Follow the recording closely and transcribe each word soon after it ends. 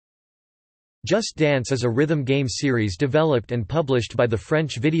Just Dance is a rhythm game series developed and published by the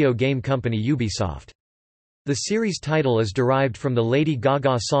French video game company Ubisoft. The series title is derived from the Lady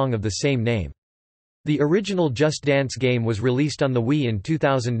Gaga song of the same name. The original Just Dance game was released on the Wii in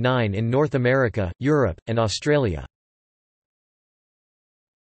 2009 in North America, Europe, and Australia.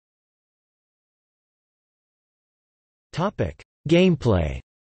 Gameplay.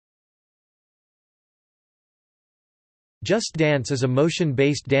 Just Dance is a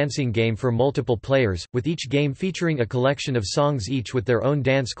motion-based dancing game for multiple players, with each game featuring a collection of songs each with their own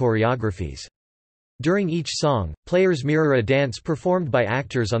dance choreographies. During each song, players mirror a dance performed by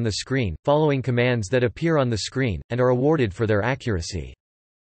actors on the screen, following commands that appear on the screen, and are awarded for their accuracy.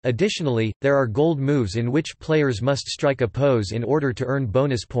 Additionally, there are gold moves in which players must strike a pose in order to earn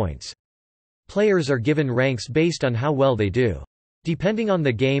bonus points. Players are given ranks based on how well they do. Depending on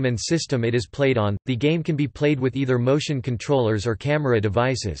the game and system it is played on, the game can be played with either motion controllers or camera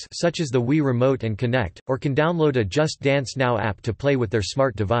devices such as the Wii Remote and Kinect, or can download a Just Dance Now app to play with their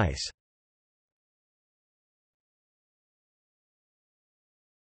smart device.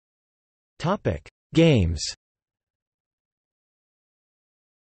 Games.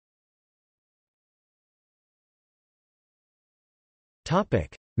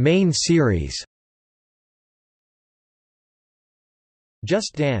 Main series.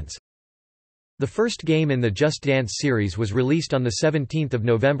 Just Dance. The first game in the Just Dance series was released on 17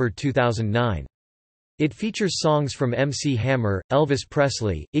 November 2009. It features songs from MC Hammer, Elvis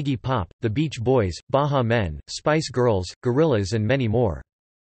Presley, Iggy Pop, The Beach Boys, Baha Men, Spice Girls, Gorillaz and many more.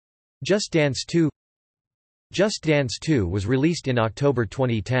 Just Dance 2. Just Dance 2 was released in October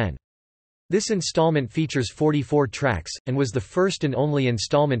 2010. This installment features 44 tracks, and was the first and only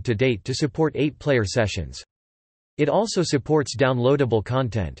installment to date to support 8-player sessions. It also supports downloadable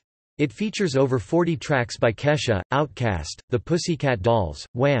content. It features over 40 tracks by Kesha, Outkast, The Pussycat Dolls,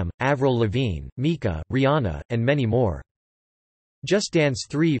 Wham!, Avril Lavigne, Mika, Rihanna, and many more. Just Dance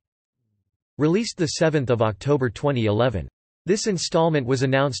 3 released 7 October 2011. This installment was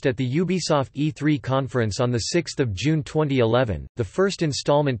announced at the Ubisoft E3 conference on 6 June 2011, the first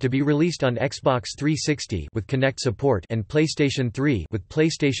installment to be released on Xbox 360 with Kinect support and PlayStation 3 with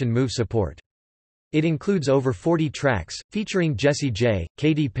PlayStation Move support. It includes over 40 tracks, featuring Jessie J,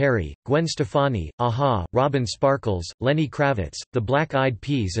 Katy Perry, Gwen Stefani, Aha, Robin Sparkles, Lenny Kravitz, The Black Eyed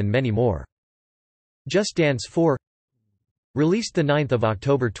Peas and many more. Just Dance 4 released 9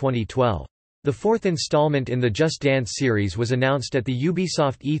 October 2012. The fourth installment in the Just Dance series was announced at the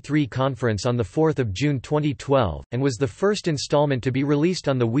Ubisoft E3 conference on 4 June 2012, and was the first installment to be released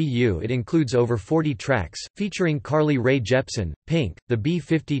on the Wii U. It includes over 40 tracks, featuring Carly Rae Jepsen, Pink, the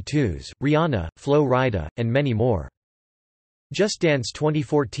B-52s, Rihanna, Flo Rida, and many more. Just Dance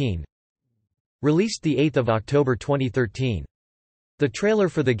 2014 released 8 October 2013. The trailer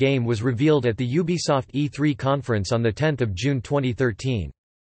for the game was revealed at the Ubisoft E3 conference on 10 June 2013.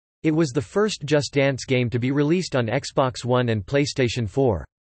 It was the first Just Dance game to be released on Xbox One and PlayStation 4.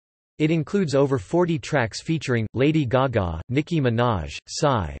 It includes over 40 tracks featuring Lady Gaga, Nicki Minaj,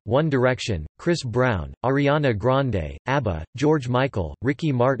 Psy, One Direction, Chris Brown, Ariana Grande, ABBA, George Michael,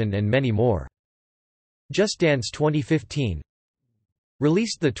 Ricky Martin and many more. Just Dance 2015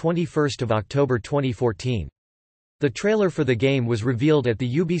 released 21 October 2014. The trailer for the game was revealed at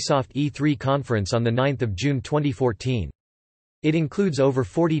the Ubisoft E3 conference on 9 June 2014. It includes over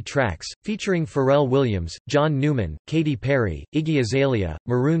 40 tracks, featuring Pharrell Williams, John Newman, Katy Perry, Iggy Azalea,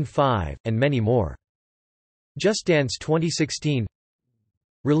 Maroon 5, and many more. Just Dance 2016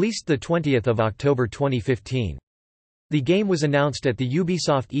 released 20 October 2015. The game was announced at the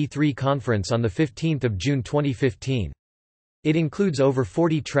Ubisoft E3 conference on 15 June 2015. It includes over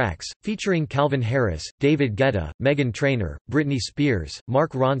 40 tracks, featuring Calvin Harris, David Guetta, Meghan Trainor, Britney Spears,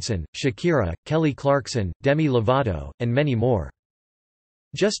 Mark Ronson, Shakira, Kelly Clarkson, Demi Lovato, and many more.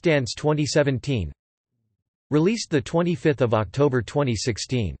 Just Dance 2017 released 25 October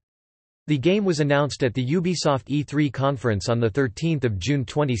 2016. The game was announced at the Ubisoft E3 conference on 13 June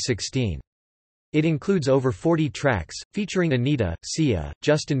 2016. It includes over 40 tracks, featuring Anita, Sia,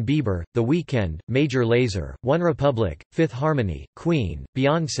 Justin Bieber, The Weeknd, Major Lazer, OneRepublic, Fifth Harmony, Queen,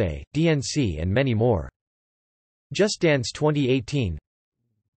 Beyoncé, DNC and many more. Just Dance 2018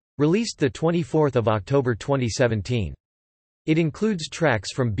 released 24 October 2017. It includes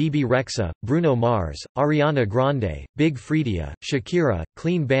tracks from Bebe Rexha, Bruno Mars, Ariana Grande, Big Freedia, Shakira,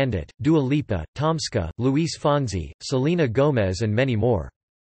 Clean Bandit, Dua Lipa, Tomska, Luis Fonsi, Selena Gomez and many more.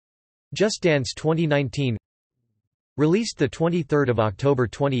 Just Dance 2019 released 23 October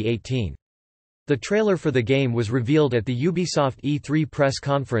 2018. The trailer for the game was revealed at the Ubisoft E3 press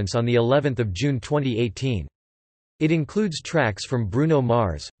conference on the 11th of June 2018. It includes tracks from Bruno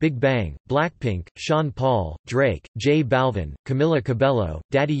Mars, Big Bang, Blackpink, Sean Paul, Drake, J Balvin, Camila Cabello,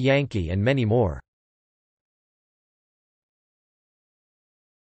 Daddy Yankee and many more.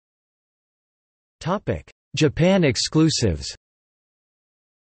 Japan exclusives.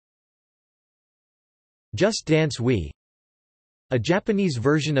 Just Dance Wii. A Japanese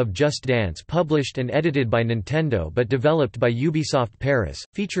version of Just Dance published and edited by Nintendo but developed by Ubisoft Paris,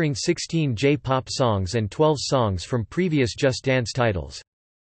 featuring 16 J-pop songs and 12 songs from previous Just Dance titles.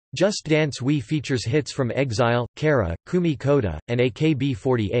 Just Dance Wii features hits from EXILE, Kara, Kumi Koda, and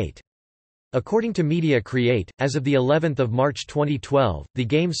AKB48. According to Media Create, as of the 11th of March 2012, the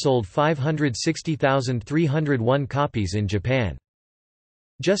game sold 560,301 copies in Japan.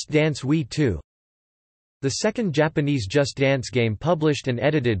 Just Dance Wii 2. The second Japanese Just Dance game published and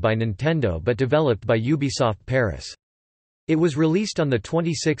edited by Nintendo but developed by Ubisoft Paris. It was released on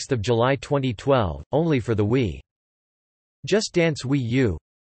 26 July 2012, only for the Wii. Just Dance Wii U.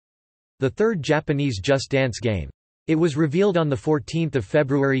 The third Japanese Just Dance game. It was revealed on 14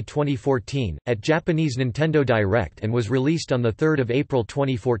 February 2014, at Japanese Nintendo Direct and was released on 3 April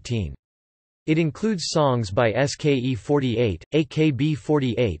 2014. It includes songs by SKE48,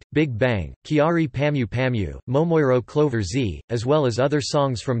 AKB48, Big Bang, Kiari Pamu Pamu, Momoiro Clover Z, as well as other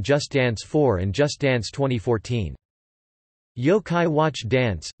songs from Just Dance 4 and Just Dance 2014. Yokai Watch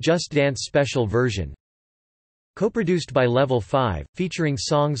Dance, Just Dance Special Version. Co-produced by Level 5, featuring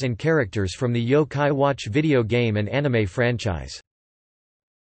songs and characters from the Yokai Watch video game and anime franchise.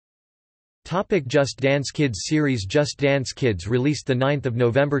 Just Dance Kids series. Just Dance Kids released 9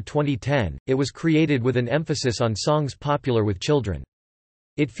 November 2010, it was created with an emphasis on songs popular with children.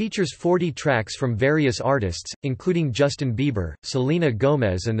 It features 40 tracks from various artists, including Justin Bieber, Selena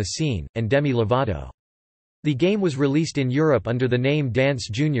Gomez and The Scene, and Demi Lovato. The game was released in Europe under the name Dance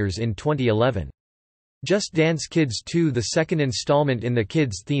Juniors in 2011. Just Dance Kids 2, the second installment in the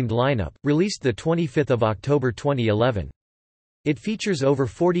kids-themed lineup, released 25 October 2011. It features over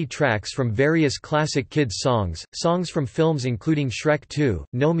 40 tracks from various classic kids songs, songs from films including Shrek 2,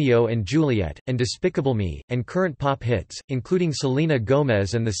 Nomeo and Juliet, and Despicable Me, and current pop hits, including Selena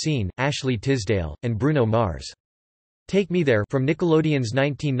Gomez and The Scene, Ashley Tisdale, and Bruno Mars. Take Me There from Nickelodeon's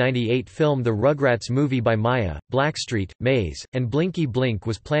 1998 film The Rugrats Movie by Maya, Blackstreet, Maze, and Blinky Blink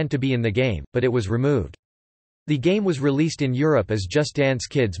was planned to be in the game, but it was removed. The game was released in Europe as Just Dance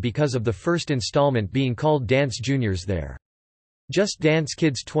Kids because of the first installment being called Dance Juniors there. Just Dance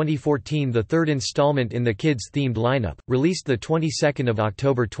Kids 2014, the third installment in the kids-themed lineup, released the 22nd of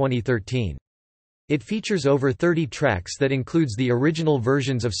October 2013. It features over 30 tracks that includes the original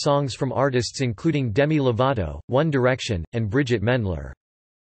versions of songs from artists including Demi Lovato, One Direction, and Bridget Mendler.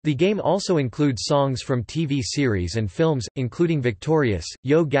 The game also includes songs from TV series and films, including Victorious,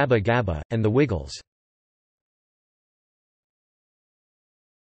 Yo Gabba Gabba, and The Wiggles.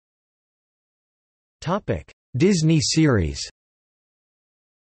 Disney series.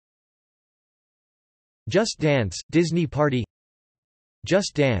 Just Dance, Disney Party.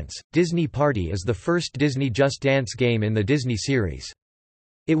 Just Dance, Disney Party is the first Disney Just Dance game in the Disney series.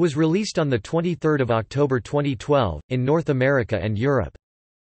 It was released on 23 October 2012, in North America and Europe.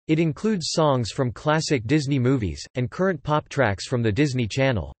 It includes songs from classic Disney movies, and current pop tracks from the Disney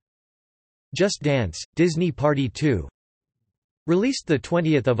Channel. Just Dance, Disney Party 2. Released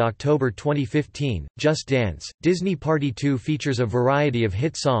 20 October 2015, Just Dance, Disney Party 2 features a variety of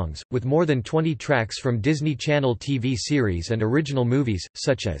hit songs, with more than 20 tracks from Disney Channel TV series and original movies,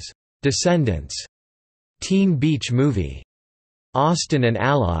 such as Descendants, Teen Beach Movie, Austin and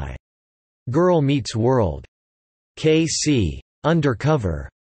Ally, Girl Meets World, KC, Undercover,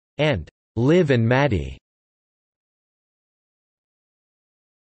 and Liv and Maddie.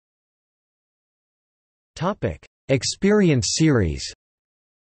 Experience series.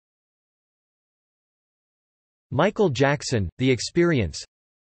 Michael Jackson, The Experience.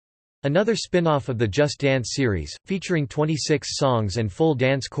 Another spin-off of the Just Dance series, featuring 26 songs and full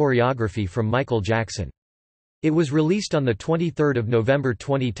dance choreography from Michael Jackson. It was released on 23 November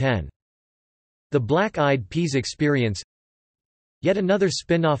 2010. The Black Eyed Peas Experience. Yet another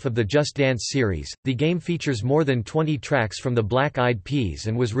spin-off of the Just Dance series, the game features more than 20 tracks from the Black Eyed Peas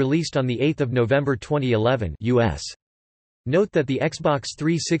and was released on 8 November 2011 US. Note that the Xbox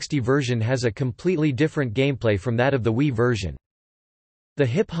 360 version has a completely different gameplay from that of the Wii version. The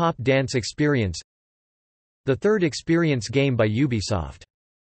Hip Hop Dance Experience. The third experience game by Ubisoft.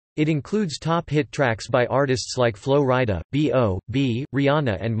 It includes top hit tracks by artists like Flo Rida, B.O.B.,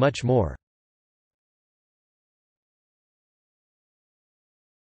 Rihanna and much more.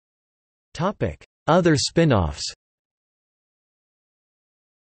 Other spin-offs.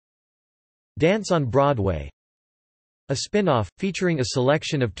 Dance on Broadway. a spin-off, featuring a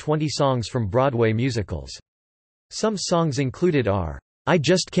selection of 20 songs from Broadway musicals. Some songs included are, "I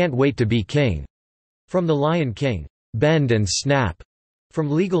Just Can't Wait to Be King", from The Lion King, "Bend and Snap", from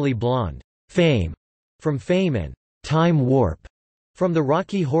Legally Blonde, "Fame", from Fame, and "Time Warp", from the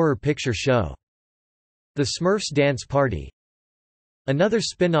Rocky Horror Picture Show. The Smurfs Dance Party, another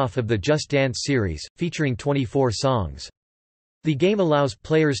spin-off of the Just Dance series, featuring 24 songs. The game allows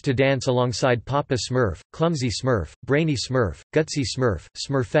players to dance alongside Papa Smurf, Clumsy Smurf, Brainy Smurf, Gutsy Smurf,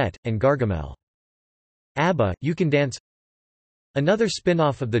 Smurfette, and Gargamel. ABBA, You Can Dance, another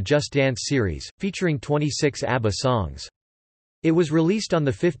spin-off of the Just Dance series, featuring 26 ABBA songs. It was released on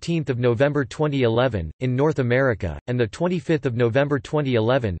 15 November 2011, in North America, and 25 November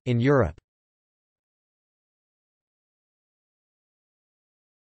 2011, in Europe.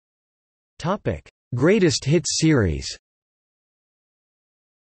 Greatest Hits series.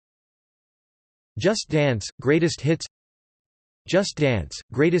 Just Dance, Greatest Hits. Just Dance,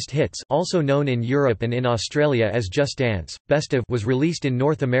 Greatest Hits, also known in Europe and in Australia as Just Dance, Best of, was released in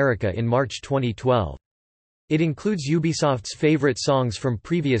North America in March 2012. It includes Ubisoft's favorite songs from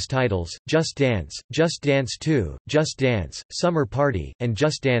previous titles, Just Dance 2, Just Dance, Summer Party, and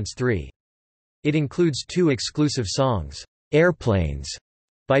Just Dance 3. It includes 2 exclusive songs, Airplanes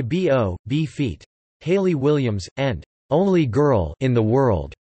by B.O.B. Feet, Hayley Williams, and Only Girl in the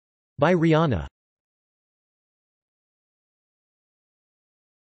World by Rihanna.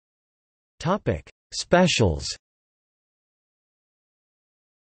 Specials.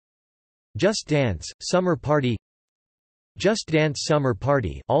 Just Dance, Summer Party. Just Dance Summer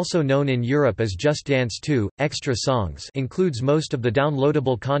Party, also known in Europe as Just Dance 2, Extra Songs, includes most of the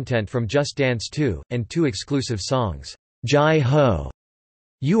downloadable content from Just Dance 2, and 2 exclusive songs, Jai Ho,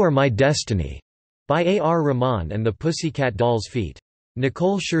 You Are My Destiny, by A.R. Rahman and the Pussycat Dolls feat.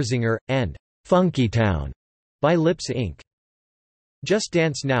 Nicole Scherzinger, and Funky Town, by Lips Inc. Just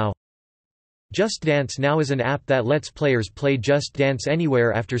Dance Now. Just Dance Now is an app that lets players play Just Dance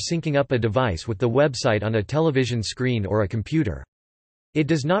anywhere after syncing up a device with the website on a television screen or a computer. It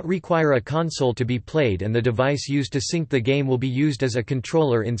does not require a console to be played, and the device used to sync the game will be used as a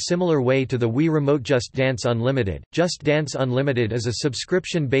controller in similar way to the Wii Remote. Just Dance Unlimited. Just Dance Unlimited is a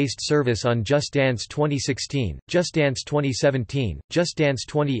subscription-based service on Just Dance 2016, Just Dance 2017, Just Dance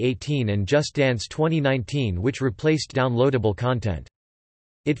 2018 and Just Dance 2019, which replaced downloadable content.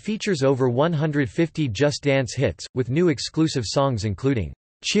 It features over 150 Just Dance hits, with new exclusive songs including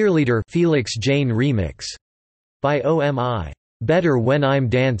Cheerleader Felix Jane Remix by OMI, Better When I'm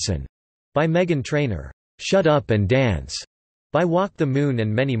Dancin' by Meghan Trainor, Shut Up and Dance by Walk the Moon,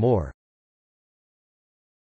 and many more.